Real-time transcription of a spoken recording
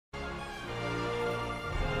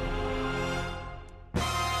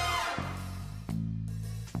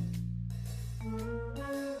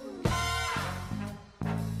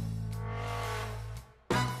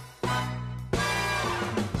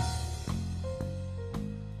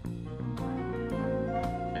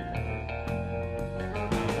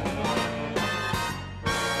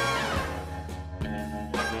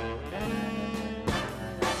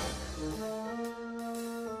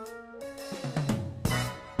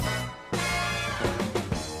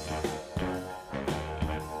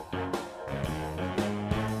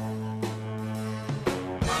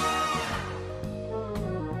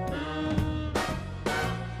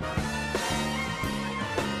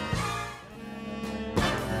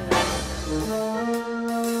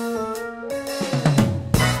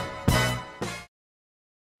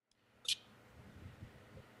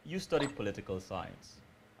you study political science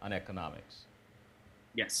and economics.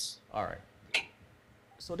 Yes. All right.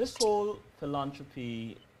 So this whole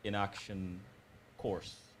philanthropy in action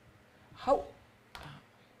course, how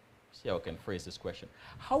see how I can phrase this question.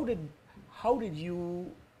 How did how did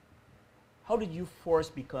you how did you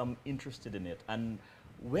first become interested in it, and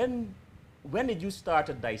when when did you start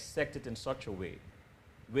to dissect it in such a way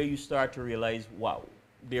where you start to realize, wow,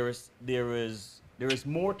 there is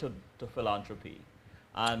more to philanthropy,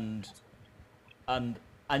 and and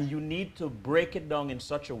and you need to break it down in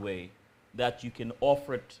such a way that you can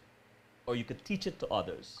offer it or you could teach it to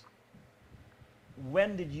others.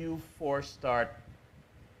 When did you first start,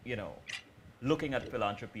 you know, looking at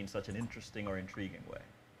philanthropy in such an interesting or intriguing way?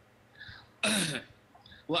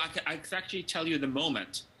 Well, I can actually tell you the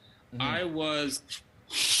moment. Mm-hmm. I was,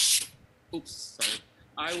 oops, sorry.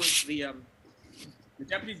 I was the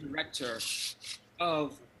deputy director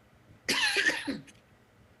of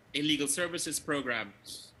a legal services program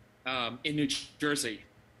in New Jersey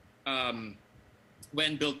um,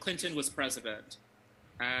 when Bill Clinton was president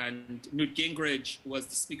and Newt Gingrich was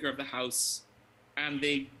the Speaker of the House, and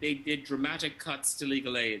they did dramatic cuts to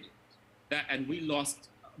legal aid. And we lost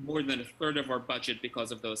more than a third of our budget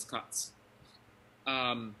because of those cuts.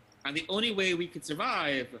 And the only way we could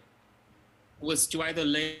survive was to either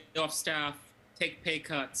lay off staff, take pay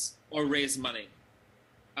cuts, or raise money.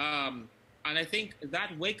 And I think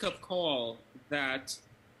that wake-up call that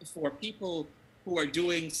for people who are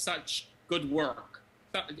doing such good work,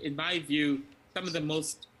 in my view, some of the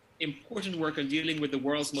most important work in dealing with the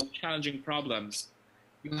world's most challenging problems,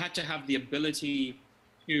 you had to have the ability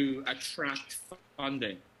to attract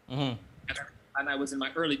funding. Mm-hmm. And I was in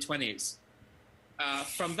my early 20s.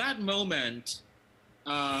 From that moment,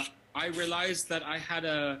 I realized that I had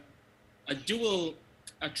a dual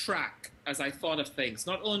track as I thought of things,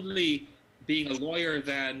 not only being a lawyer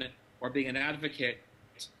then or being an advocate,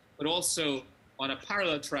 but also on a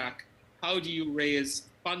parallel track, how do you raise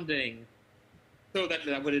funding so that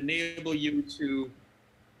that would enable you to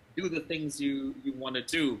do the things you want to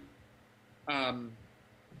do.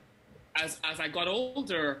 As I got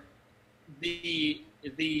older, the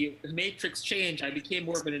matrix changed. I became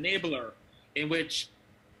more of an enabler, in which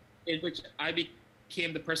I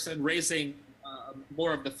became the person raising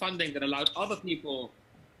more of the funding that allowed other people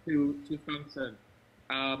to function.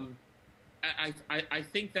 I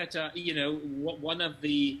think that one of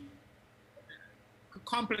the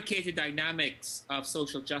complicated dynamics of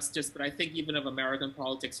social justice, but I think even of American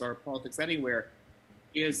politics or politics anywhere,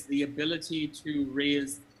 is the ability to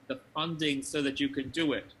raise the funding so that you can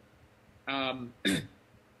do it.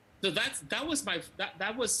 So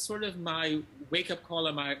that was sort of my wake up call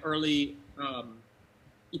and my early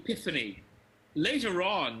epiphany. Later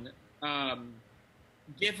on,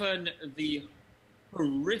 given the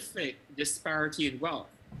horrific disparity in wealth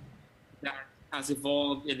that has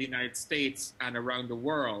evolved in the United States and around the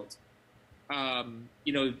world,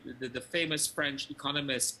 the famous French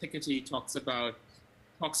economist Piketty talks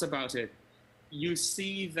about it. You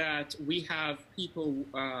see that we have people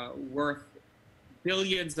worth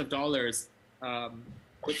billions of dollars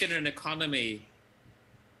within an economy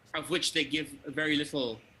of which they give very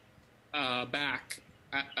little back,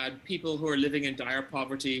 and people who are living in dire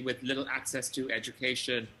poverty with little access to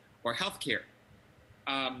education or healthcare.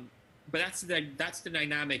 But that's the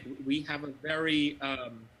dynamic. We have a very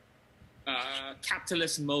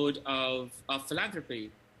capitalist mode of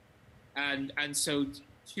philanthropy, and so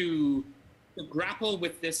to grapple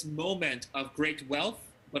with this moment of great wealth,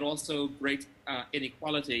 but also great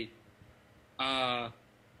inequality, I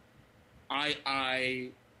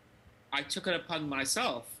took it upon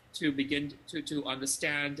myself to begin to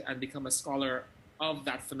understand and become a scholar of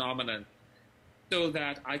that phenomenon, so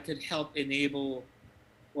that I could help enable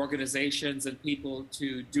organizations and people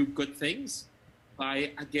to do good things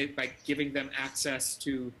by giving them access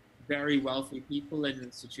to very wealthy people and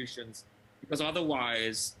institutions, because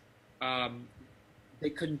otherwise they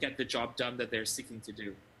couldn't get the job done that they're seeking to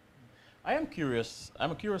do. I am curious.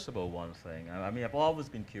 I'm curious about one thing. I mean, I've always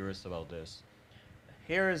been curious about this.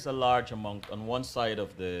 Here is a large amount on one side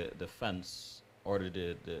of the fence or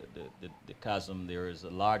the chasm. There is a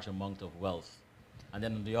large amount of wealth, and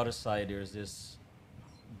then on the other side there is this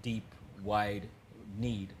deep, wide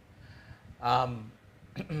need. Um,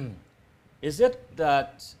 is it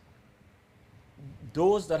that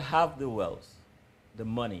those that have the wealth, the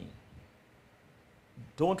money,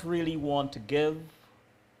 don't really want to give,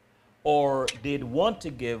 or they'd want to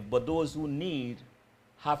give, but those who need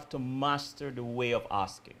have to master the way of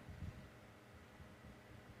asking?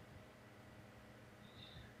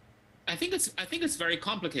 I think it's very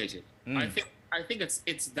complicated. Mm. I think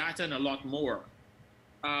it's that and a lot more.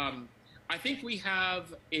 Um, I think we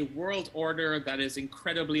have a world order that is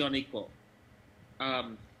incredibly unequal.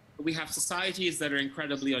 Um, we have societies that are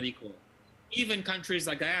incredibly unequal. Even countries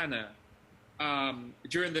like Guyana,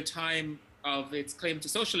 during the time of its claim to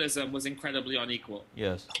socialism, was incredibly unequal.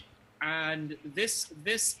 Yes. And this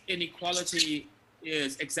inequality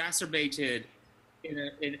is exacerbated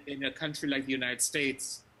in a country like the United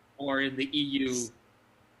States or in the EU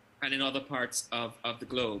and in other parts of the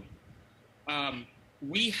globe.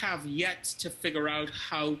 We have yet to figure out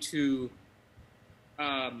how to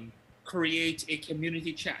create a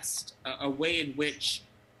community chest, a way in which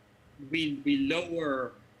we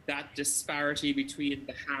lower that disparity between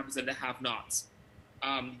the haves and the have-nots.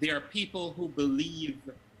 There are people who believe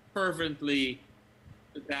fervently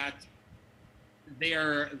that they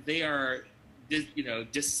are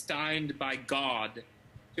destined by God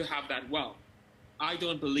to have that wealth. I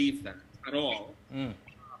don't believe that at all.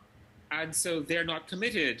 And so they're not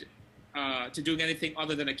committed to doing anything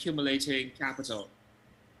other than accumulating capital.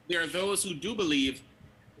 There are those who do believe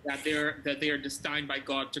that they are destined by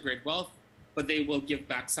God to great wealth, but they will give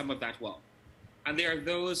back some of that wealth. And there are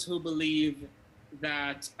those who believe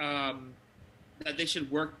that that they should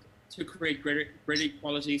work to create greater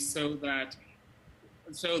equality so that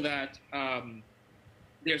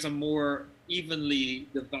there's a more evenly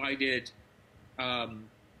divided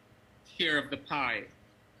share of the pie.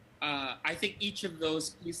 I think each of those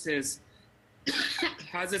pieces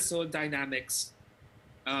has its own dynamics.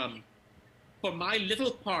 For my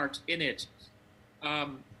little part in it,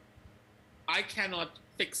 I cannot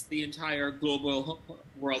fix the entire global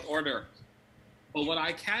world order. But what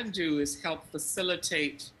I can do is help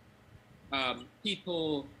facilitate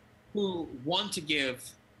people who want to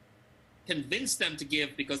give, convince them to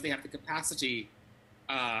give because they have the capacity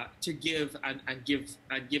to give and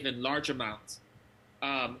give in large amounts.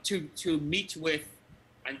 To meet with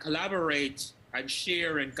and collaborate and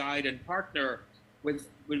share and guide and partner with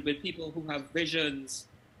people who have visions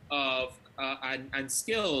of and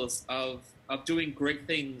skills of doing great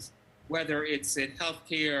things, whether it's in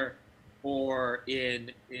healthcare or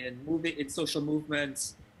in social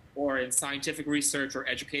movements or in scientific research or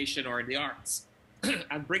education or in the arts.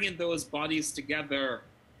 And bringing those bodies together,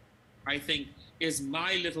 I think, is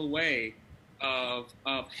my little way of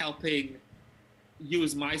helping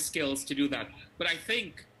use my skills to do that. But I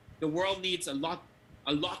think the world needs a lot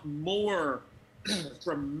more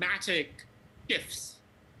dramatic shifts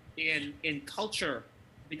in culture,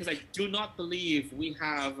 because I do not believe we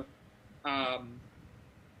have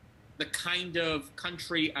the kind of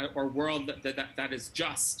country or world that is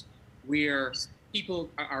just, where people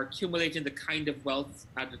are accumulating the kind of wealth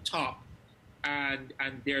at the top, and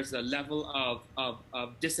there's a level of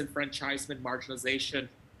disenfranchisement, marginalization,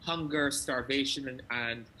 hunger, starvation,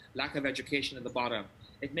 and lack of education at the bottom.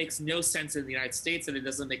 It makes no sense in the United States, and it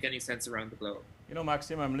doesn't make any sense around the globe. You know,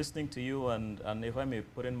 Maxim, I'm listening to you, and if I may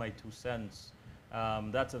put in my 2 cents,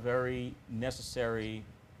 that's a very necessary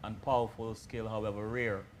and powerful skill, however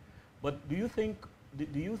rare. But do you think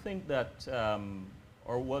that,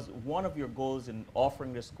 or was one of your goals in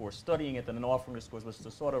offering this course, studying it and then offering this course, was to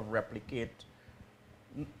sort of replicate,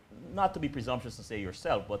 not to be presumptuous to say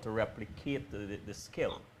yourself, but to replicate the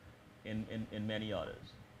skill in many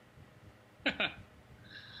others?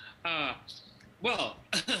 Well,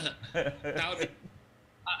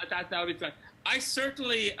 that would be fun. I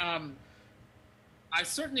certainly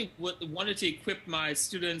wanted to equip my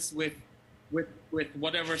students with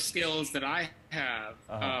whatever skills that I have,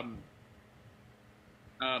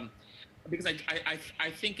 because I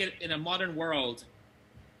think in a modern world,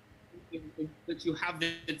 that you have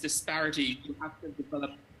the disparity, you have to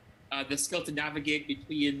develop the skill to navigate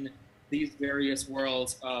between these various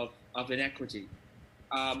worlds of inequity.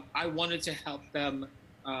 I wanted to help them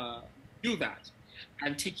do that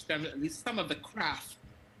and teach them at least some of the craft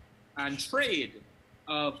and trade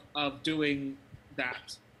of doing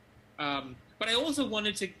that. But I also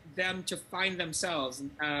wanted them to find themselves,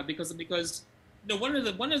 because one of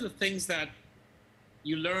the things that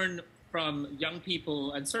you learn from young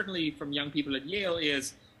people, and certainly from young people at Yale,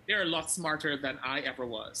 is they're a lot smarter than I ever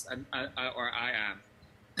was, or I am.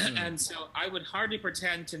 And so I would hardly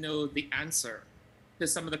pretend to know the answer to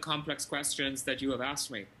some of the complex questions that you have asked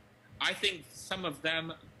me. I think some of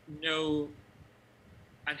them know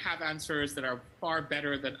and have answers that are far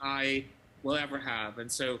better than I will ever have.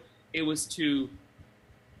 And so it was to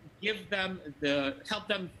help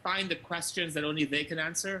them find the questions that only they can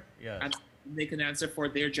answer, yes, and they can answer for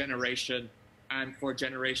their generation and for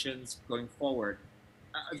generations going forward.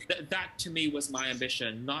 That to me was my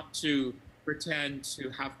ambition, not to pretend to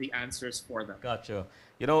have the answers for them. Gotcha.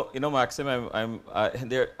 Maxim,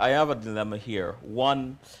 I have a dilemma here. One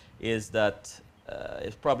is that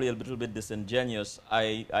it's probably a little bit disingenuous.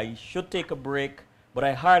 I should take a break, but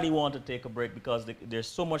I hardly want to take a break because there's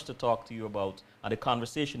so much to talk to you about, and the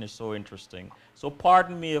conversation is so interesting. So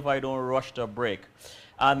pardon me if I don't rush to a break.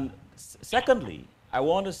 And secondly, I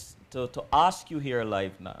want to ask you here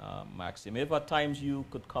live, Maxim, if at times you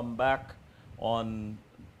could come back on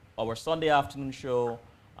our Sunday afternoon show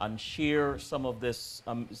and share some of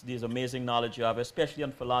these amazing knowledge you have, especially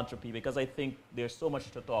on philanthropy, because I think there's so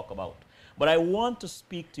much to talk about. But I want to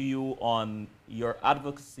speak to you on your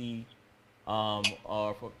advocacy on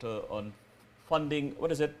funding,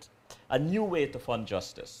 what is it? A new way to fund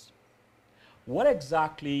justice. What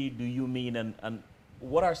exactly do you mean, and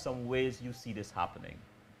what are some ways you see this happening?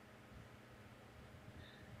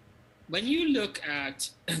 When you look at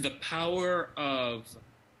the power of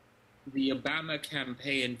the Obama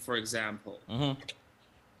campaign, for example,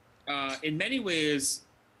 in many ways,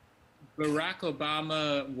 Barack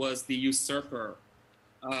Obama was the usurper,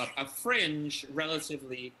 a fringe,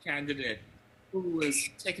 relatively, candidate who was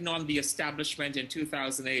taking on the establishment in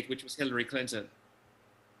 2008, which was Hillary Clinton.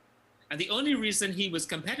 And the only reason he was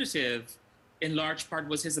competitive, in large part,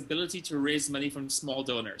 was his ability to raise money from small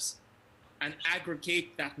donors and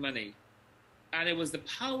aggregate that money. And it was the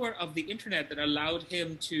power of the internet that allowed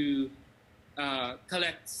him to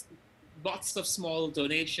collect lots of small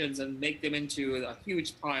donations and make them into a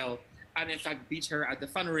huge pile, and in fact beat her at the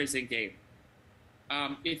fundraising game.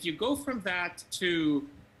 If you go from that to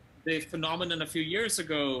the phenomenon a few years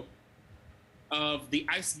ago of the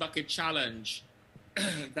ice bucket challenge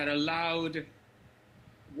that allowed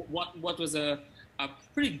what was a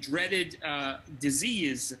pretty dreaded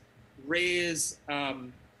disease raise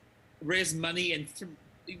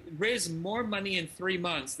more money in 3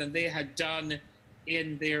 months than they had done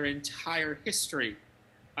in their entire history.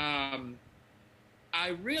 I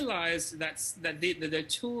realized that the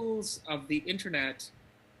tools of the internet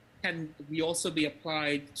can also be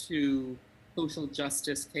applied to social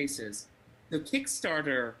justice cases. The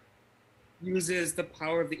Kickstarter uses the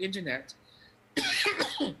power of the internet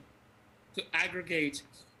to aggregate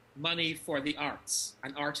money for the arts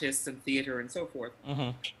and artists and theater and so forth.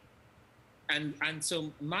 And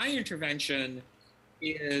so my intervention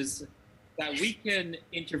is that we can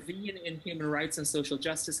intervene in human rights and social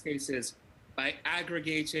justice cases by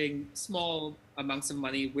aggregating small amounts of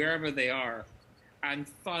money wherever they are and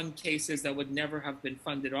fund cases that would never have been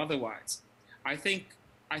funded otherwise. I think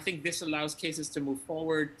this allows cases to move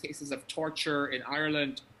forward, cases of torture in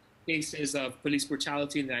Ireland, cases of police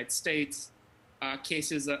brutality in the United States,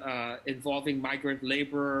 cases involving migrant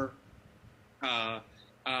labor,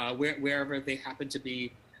 wherever they happen to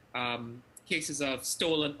be, cases of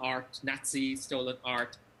stolen art, Nazi stolen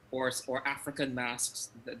art, or African masks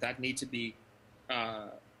that need to be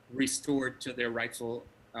restored to their rightful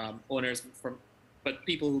owners, but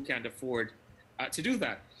people who can't afford to do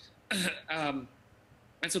that. And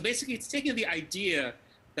so basically it's taking the idea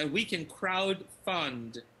that we can crowd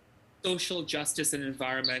fund social justice and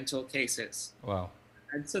environmental cases. Wow.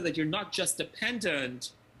 And so that you're not just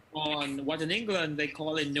dependent on what in England they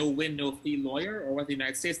call a no-win, no-fee lawyer, or what in the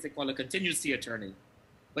United States they call a contingency attorney.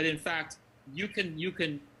 But in fact, you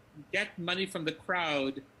can get money from the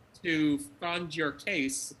crowd to fund your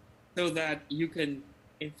case so that you can,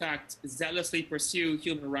 in fact, zealously pursue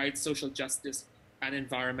human rights, social justice, and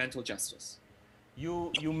environmental justice.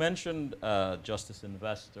 You mentioned Justice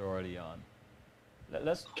Investor early on.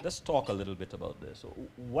 Let's talk a little bit about this.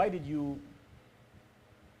 Why did you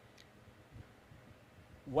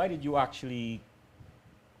actually,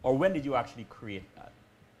 or when did you actually create that?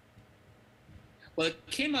 Well, it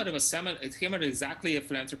came out of a seminar. It came out of exactly a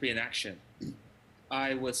Philanthropy in Action.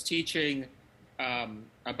 I was teaching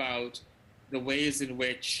about the ways in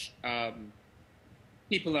which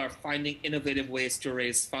people are finding innovative ways to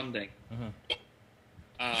raise funding.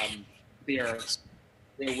 There are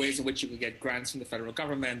ways in which you can get grants from the federal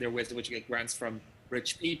government. There are ways in which you get grants from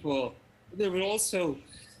rich people. There were also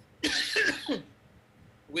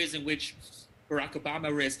ways in which Barack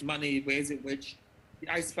Obama raised money, ways in which the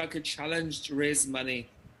Ice Bucket Challenge raised money.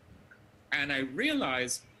 And I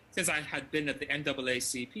realized, since I had been at the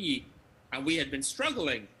NAACP, and we had been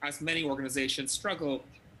struggling, as many organizations struggle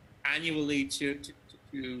annually to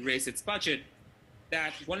raise its budget,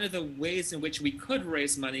 that one of the ways in which we could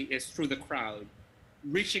raise money is through the crowd,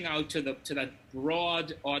 reaching out to that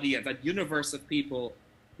broad audience, that universe of people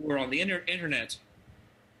who are on the internet,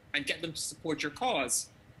 and get them to support your cause.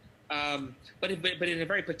 But in a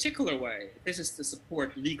very particular way. This is to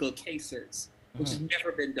support legal cases, which has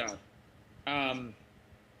never been done. Um,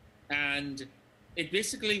 and it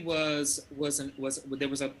basically was there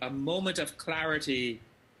was a moment of clarity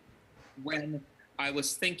when I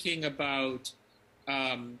was thinking about,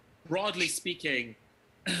 broadly speaking,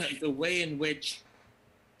 the way in which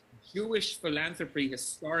Jewish philanthropy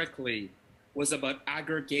historically was about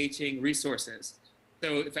aggregating resources.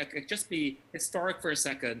 So if I could just be historic for a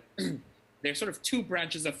second, there's sort of two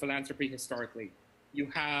branches of philanthropy historically. You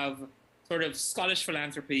have sort of Scottish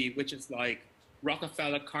philanthropy, which is like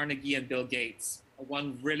Rockefeller, Carnegie, and Bill Gates,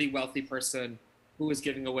 one really wealthy person who is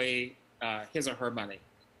giving away his or her money.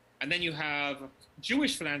 And then you have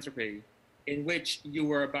Jewish philanthropy, in which you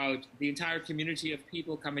were about the entire community of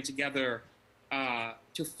people coming together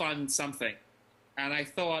to fund something. And I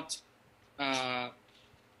thought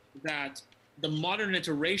that the modern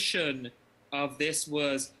iteration of this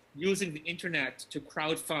was using the internet to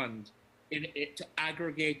crowdfund, to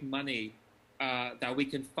aggregate money that we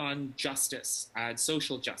can fund justice and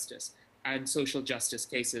social justice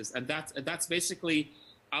cases. And that's basically,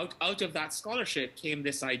 out of that scholarship came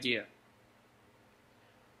this idea.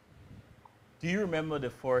 Do you remember the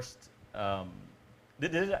first?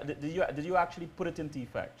 Did you actually put it into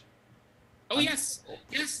effect? Oh, yes.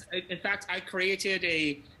 Yes. In fact, I created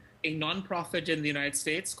a nonprofit in the United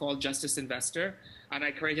States called Justice Investor, and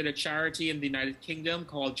I created a charity in the United Kingdom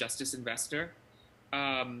called Justice Investor.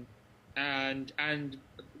 And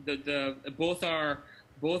the both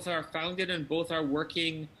are founded and both are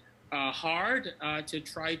working hard to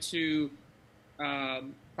try to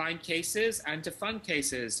find cases and to fund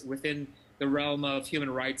cases within the realm of human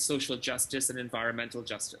rights, social justice, and environmental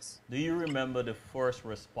justice. Do you remember the first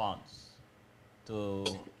response to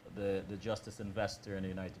the Justice Investor in the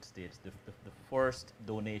United States, the first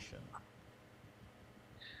donation?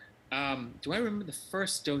 Do I remember the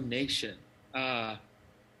first donation? I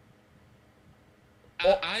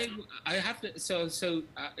have to.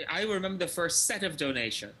 I remember the first set of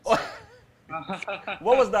donations.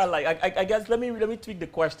 What was that like? I guess let me tweak the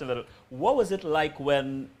question a little. What was it like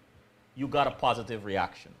when you got a positive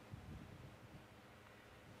reaction?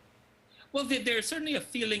 Well, there's certainly a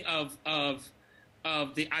feeling of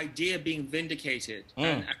the idea being vindicated,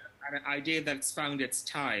 and an idea that's found its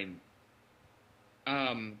time.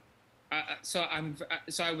 So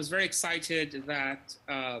I was very excited that,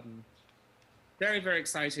 very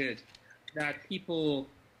excited that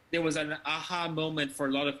there was an aha moment for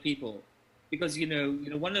a lot of people, because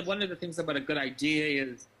one of the things about a good idea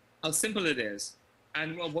is how simple it is,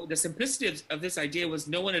 and the simplicity of this idea was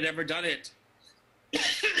no one had ever done it.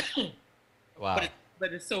 Wow!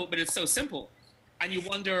 But it's so simple, and you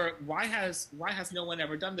wonder why has no one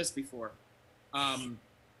ever done this before?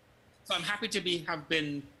 So I'm happy to have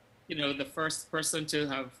been, the first person to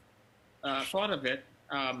have thought of it,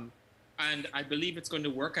 and I believe it's going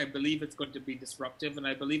to work. I believe it's going to be disruptive, and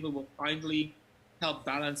I believe it will finally help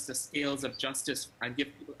balance the scales of justice and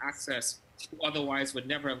give people access who otherwise would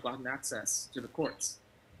never have gotten access to the courts,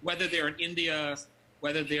 whether they're in India,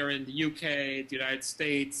 whether they're in the UK, the United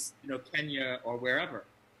States, Kenya, or wherever.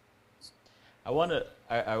 I want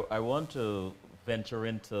to venture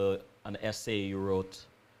into an essay you wrote,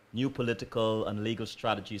 New Political and Legal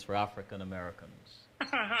Strategies for African Americans.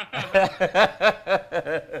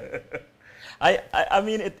 I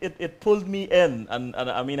mean, it pulled me in, and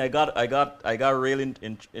I mean, I got really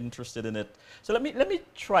interested in it. So let me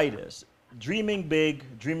try this. Dreaming big,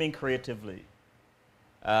 dreaming creatively.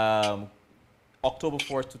 October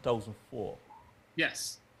 4th, 2004.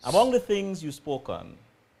 Yes. Among the things you spoke on,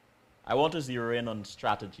 I want to zero in on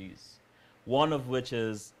strategies. One of which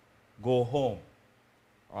is go home.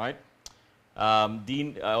 All right.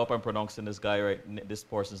 Dean, I hope I'm pronouncing this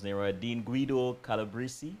person's name right. Dean Guido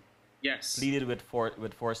Calabresi. Yes. Pleaded with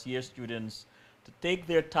first-year students to take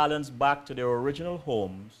their talents back to their original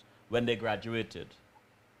homes when they graduated.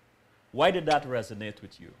 Why did that resonate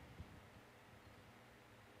with you?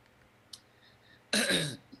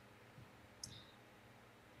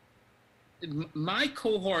 My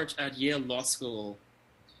cohort at Yale Law School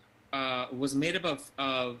was made up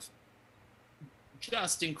of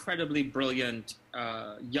just incredibly brilliant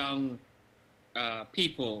young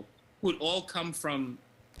people who'd all come from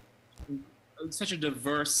such a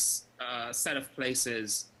diverse set of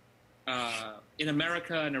places in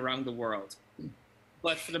America and around the world.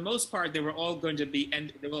 But for the most part, they were all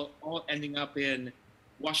ending up in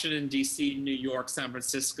Washington, D.C., New York, San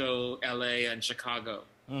Francisco, L.A., and Chicago.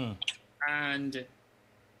 And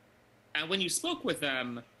when you spoke with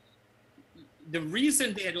them, the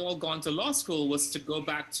reason they had all gone to law school was to go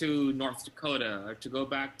back to North Dakota, or to go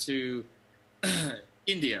back to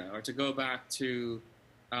India, or to go back to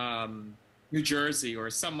New Jersey, or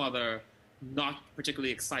some other not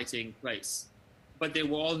particularly exciting place. But they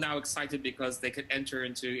were all now excited because they could enter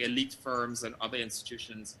into elite firms and other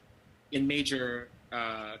institutions in major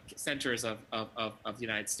centers of the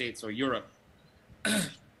United States or Europe. And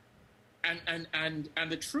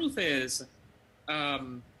the truth is,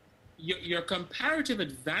 your comparative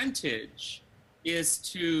advantage is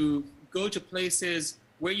to go to places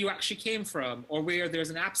where you actually came from or where there's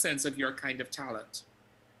an absence of your kind of talent.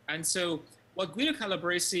 And so what Guido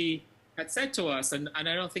Calabresi had said to us, and I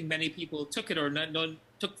don't think many people took it or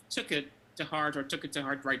took it to heart or took it to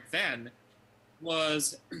heart right then,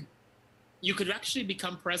 was you could actually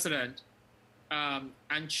become president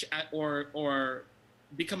or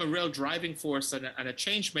become a real driving force and a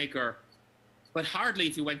change maker, but hardly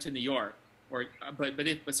if you went to New York,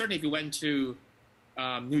 but certainly if you went to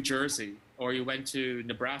New Jersey or you went to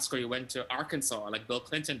Nebraska or you went to Arkansas like Bill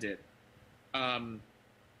Clinton did.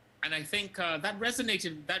 And I think that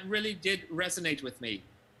really did resonate with me.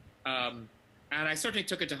 And I certainly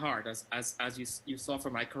took it to heart as you saw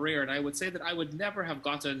from my career. And I would say that I would never have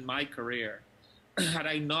gotten my career had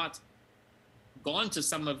I not gone to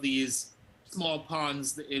some of these small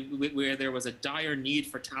ponds where there was a dire need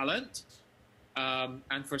for talent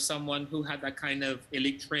and for someone who had that kind of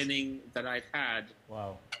elite training that I've had.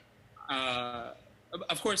 Wow.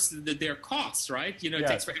 Of course, there are costs, right? It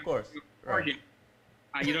takes for of course. Right.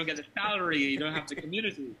 You don't get a salary, you don't have the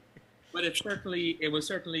community, but it was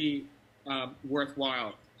certainly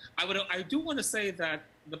worthwhile. I do want to say that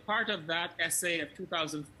the part of that essay of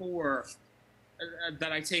 2004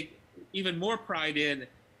 that I take even more pride in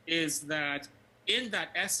is that in that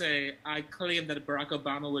essay, I claimed that Barack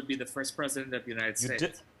Obama would be the first president of the United States.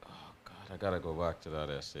 Did? Oh, God, I got to go back to that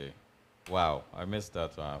essay. Wow, I missed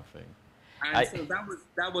that thing. And so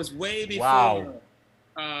that was way before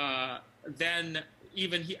then.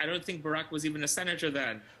 Even I don't think Barack was even a senator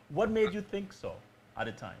then. What made you think so at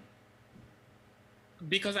the time?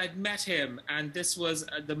 Because I'd met him, and this was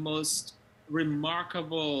the most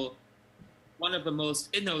remarkable, one of the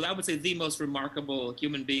most, I would say the most remarkable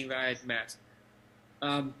human being that I had met.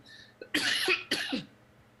 And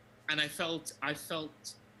I felt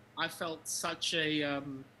such a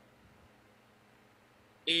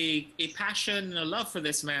passion and a love for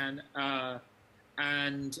this man.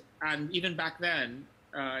 And even back then,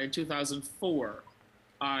 in 2004,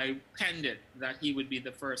 I penned it that he would be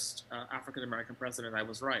the first African-American president. I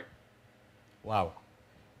was right. Wow.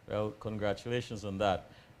 Well, congratulations on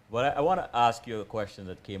that. But I want to ask you a question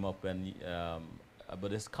that came up when,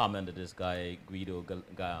 about this comment that this guy, Guido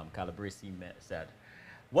Calabresi, said.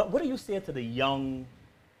 What do you say to the young,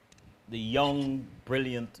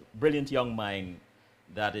 brilliant young mind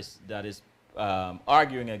that is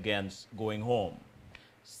arguing against going home?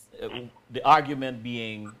 The argument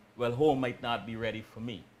being, well, home might not be ready for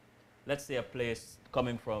me. Let's say a place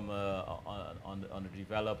coming from on a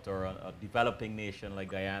developed or a developing nation like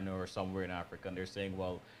Guyana or somewhere in Africa, and they're saying,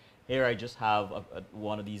 well, here I just have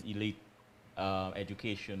one of these elite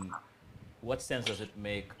education. What sense does it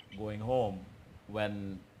make going home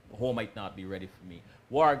when home might not be ready for me?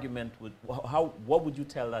 What argument what would you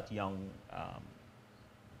tell that young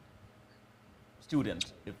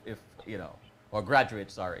student if or graduate,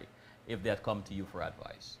 sorry, if they had come to you for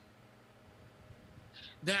advice?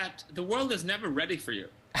 That the world is never ready for you.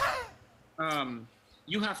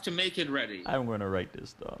 You have to make it ready. I'm going to write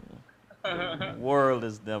this down. The world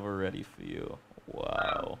is never ready for you.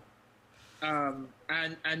 Wow. And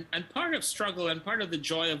part of struggle and part of the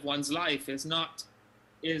joy of one's life is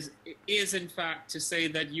in fact to say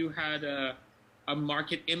that you had a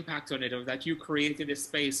market impact on it, or that you created a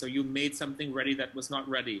space, or you made something ready that was not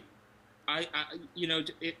ready.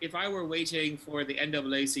 If I were waiting for the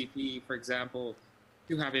NAACP, for example,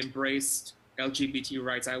 to have embraced LGBT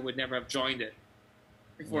rights, I would never have joined it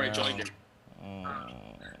before I joined it.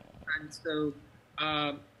 And so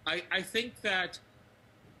I think that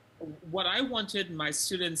what I wanted my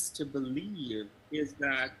students to believe is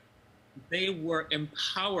that they were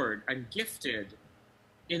empowered and gifted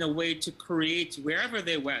in a way to create, wherever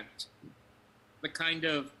they went, the kind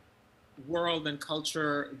of world and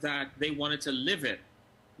culture that they wanted to live in,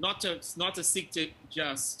 not to seek to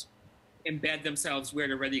just embed themselves where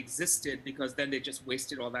it already existed, because then they just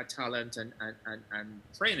wasted all that talent and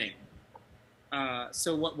training.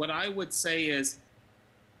 So what I would say is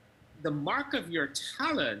the mark of your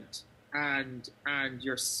talent and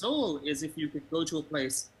your soul is if you could go to a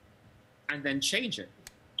place and then change it.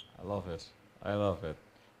 I love it. I love it.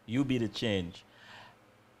 You be the change.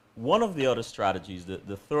 One of the other strategies,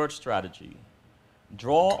 the third strategy,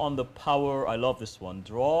 draw on the power, I love this one,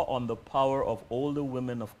 draw on the power of older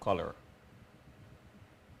women of color.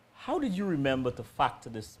 How did you remember to factor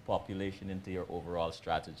this population into your overall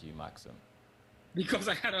strategy, Maxim? Because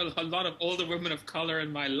I had a lot of older women of color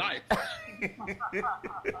in my life.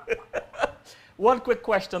 One quick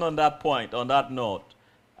question on that point, on that note.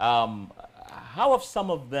 Um, how have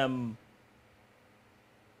some of them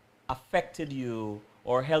affected you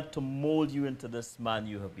or helped to mold you into this man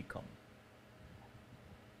you have become?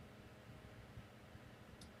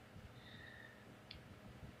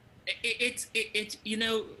 You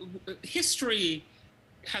know, history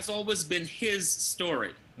has always been his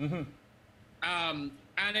story. Mm-hmm. And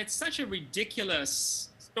it's such a ridiculous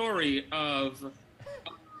story of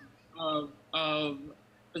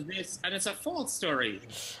this, and it's a false story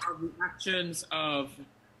of the actions of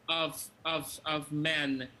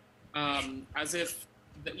men, as if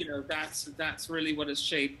you know that's really what has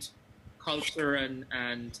shaped culture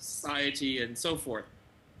and society and so forth.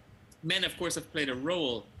 Men, of course, have played a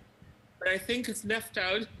role, but I think it's left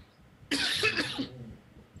out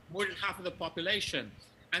more than half of the population.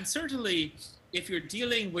 And certainly, if you're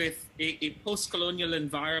dealing with a post-colonial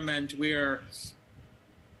environment where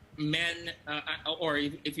men, or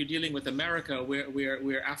if you're dealing with America,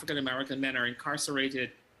 where African-American men are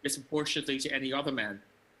incarcerated disproportionately to any other men,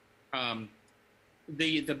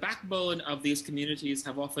 the backbone of these communities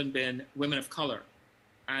have often been women of color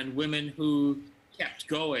and women who kept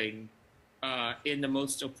going in the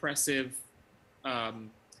most oppressive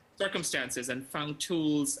circumstances and found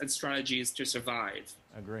tools and strategies to survive.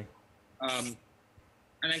 I agree. And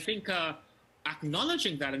I think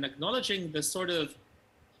acknowledging that and acknowledging the sort of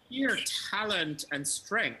sheer talent and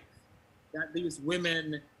strength that these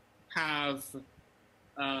women have,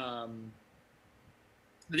 and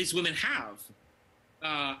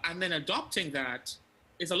then adopting that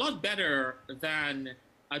is a lot better than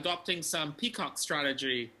adopting some peacock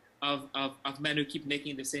strategy of men who keep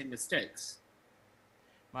making the same mistakes.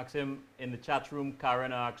 Maxim, in the chat room,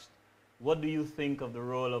 Karen asked, what do you think of the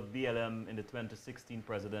role of BLM in the 2016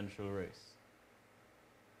 presidential race?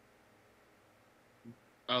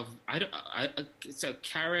 So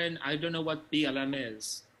Karen, I don't know what BLM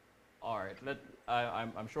is. All right,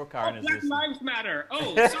 I'm sure Karen is Black listening. Lives Matter.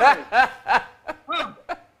 Oh, sorry.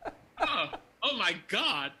 Oh my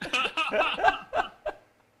God.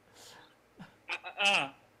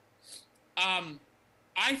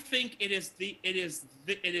 I think it is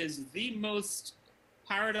the most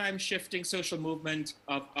paradigm shifting social movement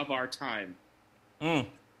of our time.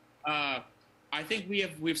 I think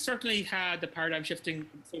we've certainly had the paradigm shifting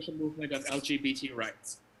social movement of LGBT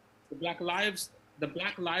rights. The Black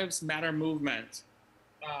Lives Matter movement.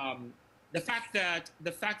 The fact that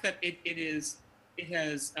it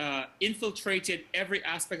has infiltrated every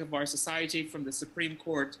aspect of our society, from the Supreme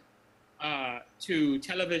Court to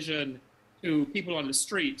television to people on the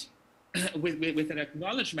street, with an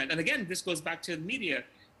acknowledgement. And again, this goes back to the media,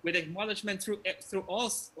 with acknowledgement through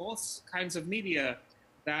all kinds of media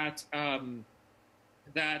that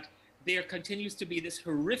that there continues to be this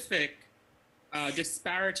horrific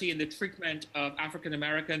disparity in the treatment of African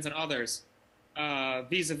Americans and others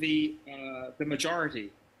vis-a-vis the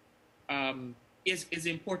majority is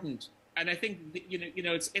important. And I think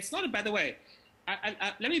it's not. By the way,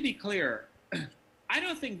 let me be clear. I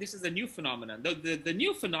don't think this is a new phenomenon. The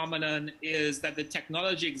new phenomenon is that the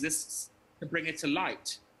technology exists to bring it to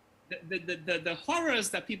light. The horrors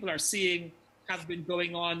that people are seeing have been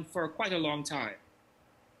going on for quite a long time.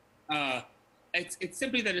 It's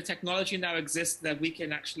simply that the technology now exists that we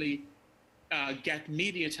can actually get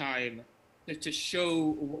media time to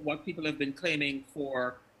show what people have been claiming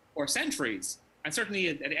for centuries. And certainly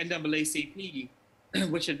at NAACP,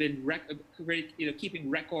 which had been keeping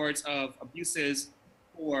records of abuses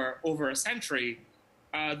for over a century,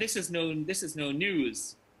 this is no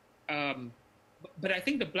news. But I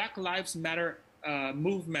think the Black Lives Matter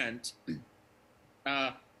movement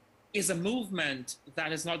is a movement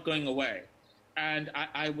that is not going away. And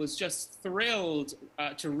I was just thrilled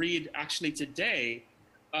to read actually today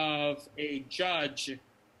of a judge,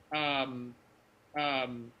 a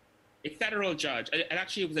federal judge, and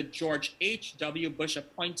actually it was a George H.W. Bush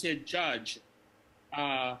appointed judge,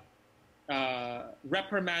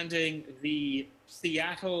 reprimanding the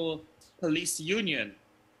Seattle Police Union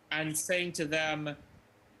and saying to them,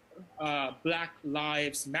 Black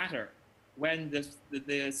Lives Matter, when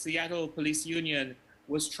the Seattle Police Union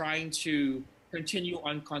was trying to continue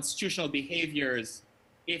unconstitutional behaviors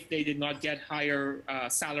if they did not get higher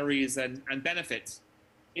salaries and benefits.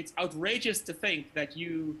 It's outrageous to think that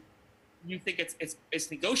you think it's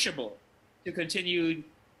negotiable to continue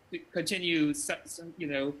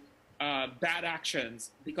bad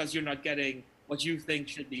actions because you're not getting what you think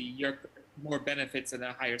should be more benefits and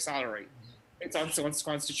a higher salary. It's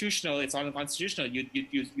unconstitutional. It's unconstitutional.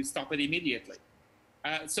 You stop it immediately.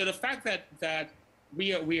 So the fact that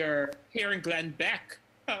we are hearing Glenn Beck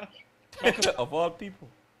Of all people.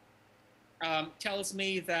 tells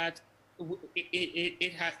me that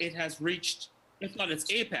it has reached, if not its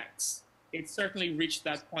apex, it's certainly reached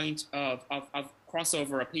that point of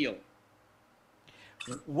crossover appeal.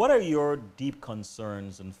 What are your deep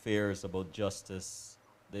concerns and fears about justice,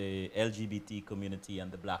 the LGBT community,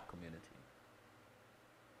 and the black community?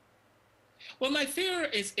 Well, my fear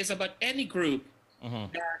is about any group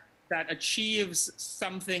that achieves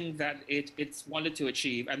something that it's wanted to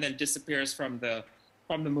achieve and then disappears from the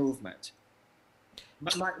movement.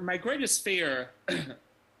 My greatest fear, but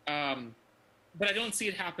I don't see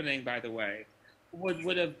it happening, by the way,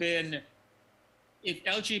 would have been if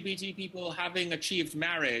LGBT people, having achieved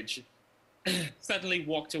marriage, suddenly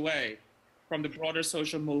walked away from the broader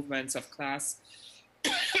social movements of class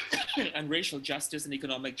and racial justice and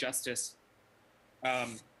economic justice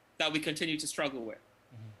that we continue to struggle with.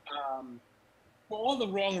 For all the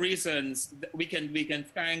wrong reasons, we can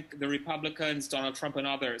thank the Republicans, Donald Trump and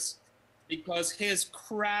others, because his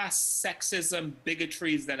crass sexism,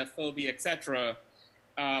 bigotry, xenophobia, etc.,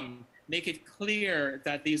 make it clear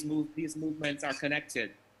that these movements are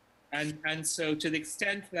connected. And so to the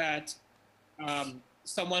extent that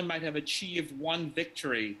someone might have achieved one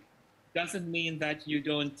victory doesn't mean that you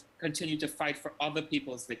don't continue to fight for other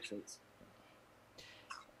people's victories.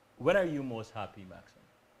 When are you most happy, Maxim?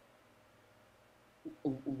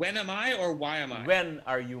 When am I or why am I? When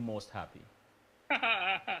are you most happy?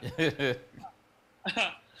 I'm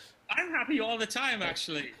happy all the time,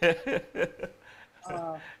 actually.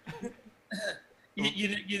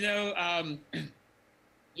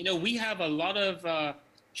 We have a lot of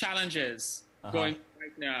challenges going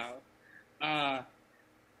right now,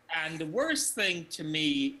 and the worst thing to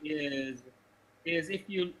me is if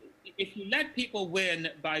you let people win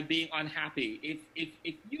by being unhappy.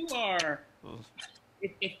 If you are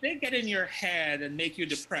if they get in your head and make you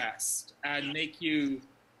depressed and make you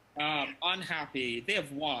unhappy, they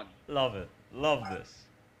have won. Love it. Love this.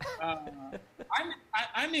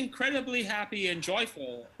 I'm incredibly happy and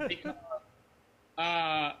joyful because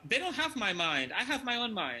they don't have my mind. I have my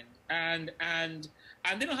own mind, and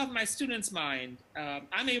they don't have my students' mind.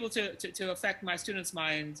 I'm able to affect my students'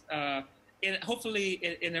 minds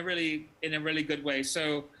hopefully in a really good way.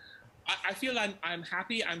 So I feel I'm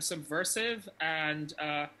happy. I'm subversive and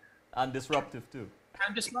disruptive too.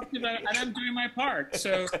 I'm disruptive and I'm doing my part.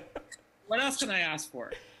 So what else can I ask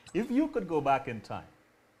for? If you could go back in time,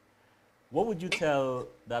 what would you tell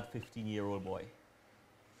that 15-year-old boy?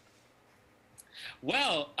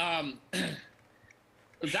 Well, that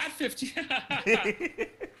 50.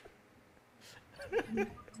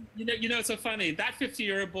 You know, it's so funny. That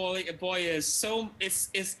 50-year-old boy is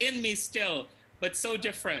in me still, but so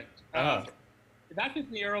different. That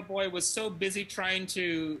 50-year-old boy was so busy trying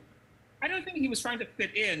to. I don't think he was trying to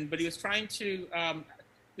fit in, but he was trying to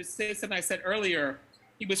say something I said earlier.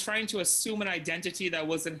 He was trying to assume an identity that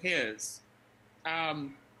wasn't his,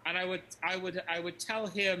 and I would tell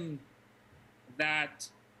him that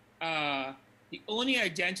the only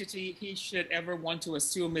identity he should ever want to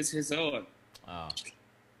assume is his own.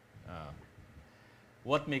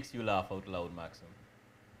 What makes you laugh out loud, Maxim?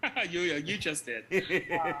 You just did.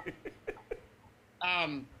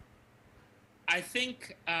 I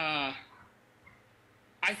think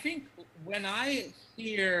when I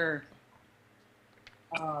hear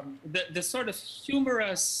the sort of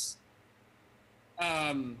humorous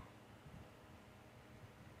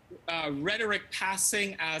rhetoric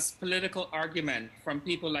passing as political argument from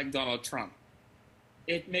people like Donald Trump,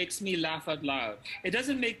 it makes me laugh out loud. It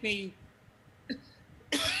doesn't make me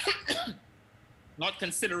not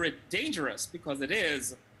consider it dangerous, because it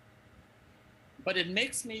is, but it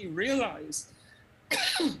makes me realize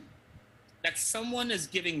that someone is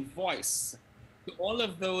giving voice to all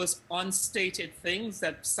of those unstated things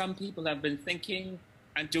that some people have been thinking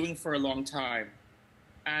and doing for a long time.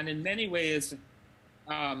 And in many ways,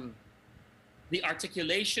 the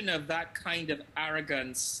articulation of that kind of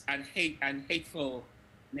arrogance and hate and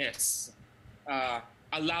hatefulness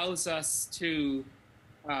allows us to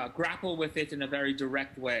grapple with it in a very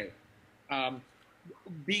direct way.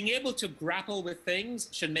 Being able to grapple with things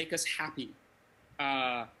should make us happy.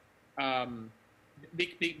 And by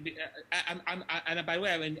the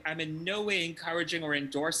way, I'm in no way encouraging or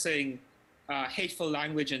endorsing hateful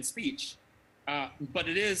language and speech, but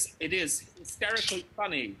it is hysterically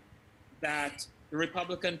funny that the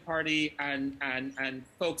Republican Party and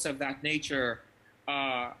folks of that nature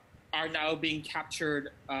are now being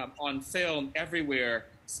captured on film everywhere,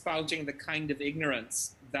 spouting the kind of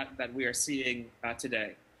ignorance that we are seeing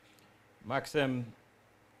today. Maxim,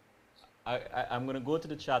 I'm going to go to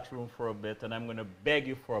the chat room for a bit and I'm going to beg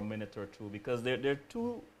you for a minute or two because there are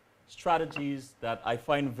two strategies that I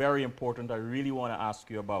find very important I really want to ask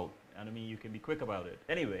you about. And I mean, you can be quick about it.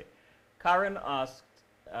 Anyway, Karen asked,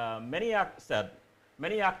 said,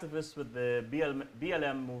 many activists with the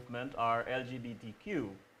BLM movement are LGBTQ.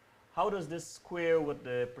 How does this square with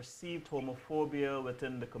the perceived homophobia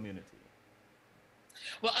within the community?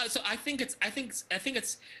 Well, so I think it's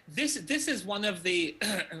this is one of the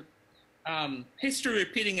history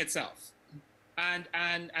repeating itself, and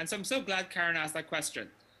so I'm so glad Karen asked that question,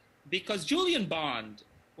 because Julian Bond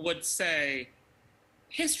would say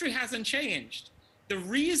history hasn't changed. The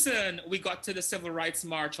reason we got to the Civil Rights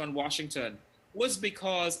March on Washington was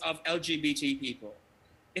because of LGBT people.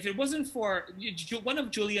 If it wasn't for one of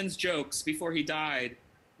Julian's jokes before he died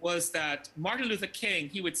was that Martin Luther King,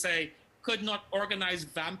 he would say, could not organize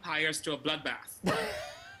vampires to a bloodbath.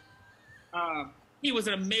 He was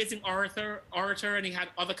an amazing orator, and he had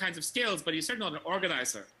other kinds of skills, but he's certainly not an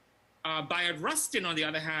organizer. Bayard Rustin, on the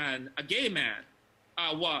other hand, a gay man,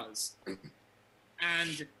 was.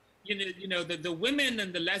 And the women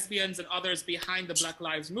and the lesbians and others behind the Black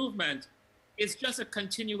Lives Movement is just a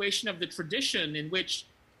continuation of the tradition in which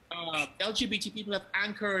LGBT people have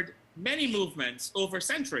anchored many movements over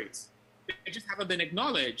centuries. They just haven't been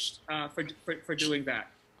acknowledged for doing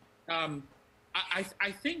that.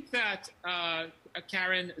 I think that,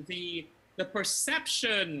 Karen, the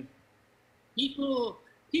perception, people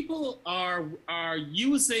are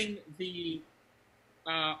using the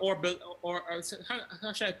or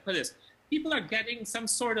how should I put this? People are getting some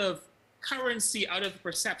sort of currency out of the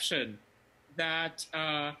perception that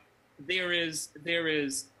there is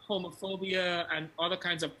homophobia and other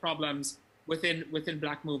kinds of problems within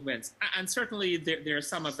Black movements, and certainly there are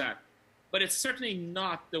some of that, but it's certainly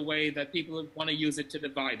not the way that people want to use it to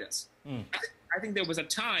divide us. I think there was a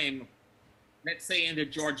time, let's say in the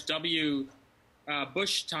George W.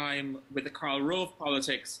 Bush time with the Karl Rove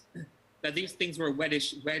politics, that these things were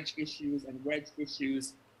wedge issues and wedge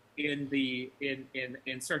issues in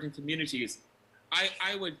certain communities.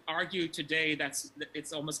 I would argue today that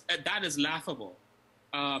is laughable.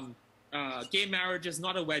 Gay marriage is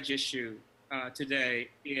not a wedge issue today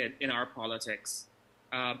in our politics,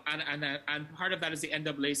 and part of that is the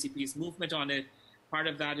NAACP's movement on it. Part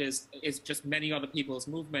of that is just many other people's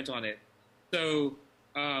movement on it. So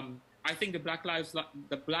I think the Black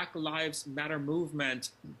Lives Matter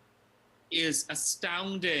movement is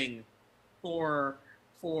astounding for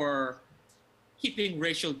keeping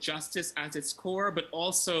racial justice at its core, but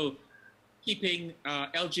also keeping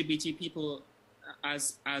LGBT people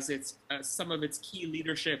as some of its key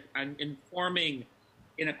leadership, and informing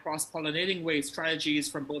in a cross-pollinating way strategies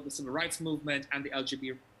from both the civil rights movement and the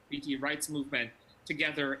LGBT rights movement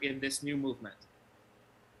together in this new movement.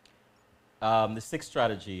 The sixth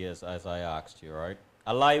strategy is, as I asked you, right?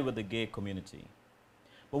 Ally with the gay community.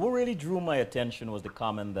 But what really drew my attention was the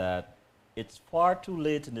comment that it's far too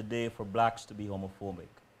late in the day for blacks to be homophobic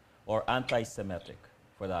or anti-Semitic,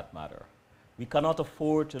 for that matter. We cannot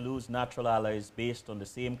afford to lose natural allies based on the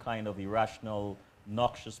same kind of irrational,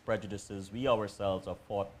 noxious prejudices we ourselves have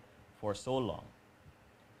fought for so long.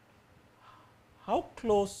 How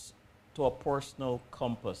close to a personal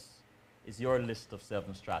compass is your list of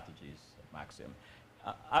 7 strategies, Maxim?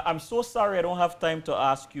 I'm so sorry I don't have time to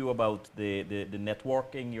ask you about the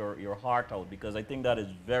networking your heart out, because I think that is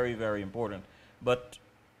very, very important. But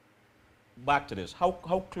back to this, how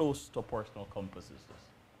close to a personal compass is this?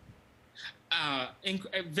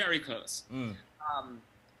 Very close.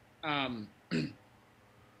 I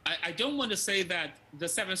don't want to say that the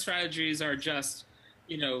 7 strategies are just,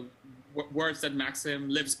 words that Maxim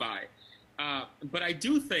lives by. But I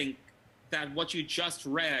do think that what you just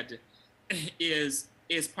read is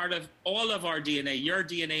part of all of our DNA, your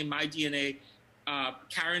DNA, my DNA,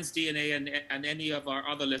 Karen's DNA, and any of our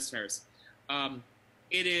other listeners.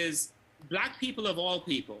 It is Black people of all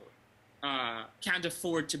people can't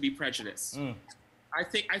afford to be prejudiced. I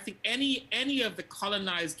think any of the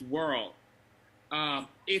colonized world,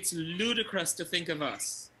 it's ludicrous to think of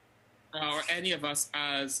us or any of us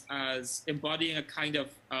as embodying a kind of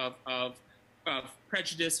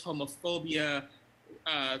prejudice, homophobia,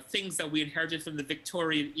 things that we inherited from the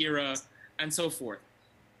Victorian era, and so forth.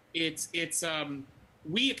 We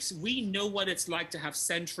know what it's like to have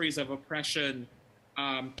centuries of oppression,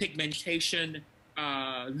 pigmentation,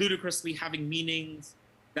 ludicrously having meanings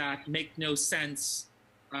that make no sense,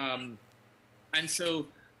 and so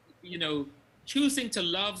choosing to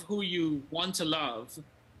love who you want to love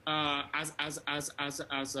as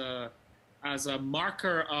a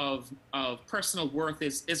marker of personal worth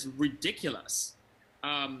is ridiculous.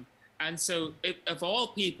 And so, of all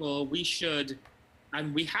people, we should,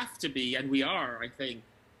 and we have to be, and we are, I think,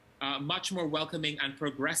 much more welcoming and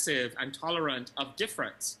progressive and tolerant of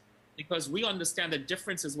difference, because we understand that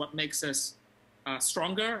difference is what makes us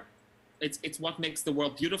stronger. It's what makes the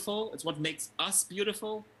world beautiful. It's what makes us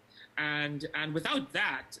beautiful. And without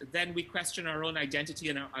that, then we question our own identity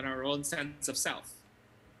and our own sense of self.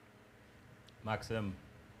 Maxim,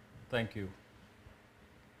 thank you.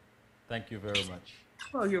 Thank you very much.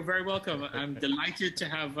 Well, you're very welcome. I'm delighted to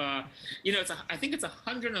have, you know, I think it's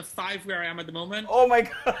 105 where I am at the moment. Oh my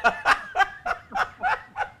God.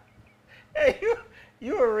 Hey,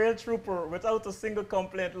 you're a real trooper without a single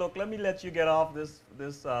complaint. Look, let me let you get off this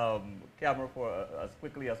camera for as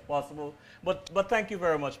quickly as possible. But thank you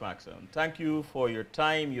very much, Maxim. Thank you for your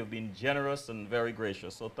time. You've been generous and very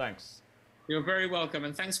gracious. So thanks. You're very welcome.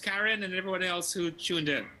 And thanks, Karen, and everyone else who tuned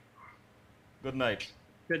in. Good night.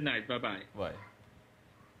 Good night. Bye-bye. Bye.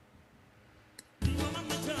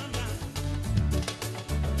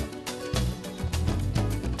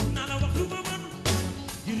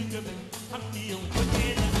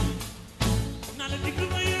 Now let me go,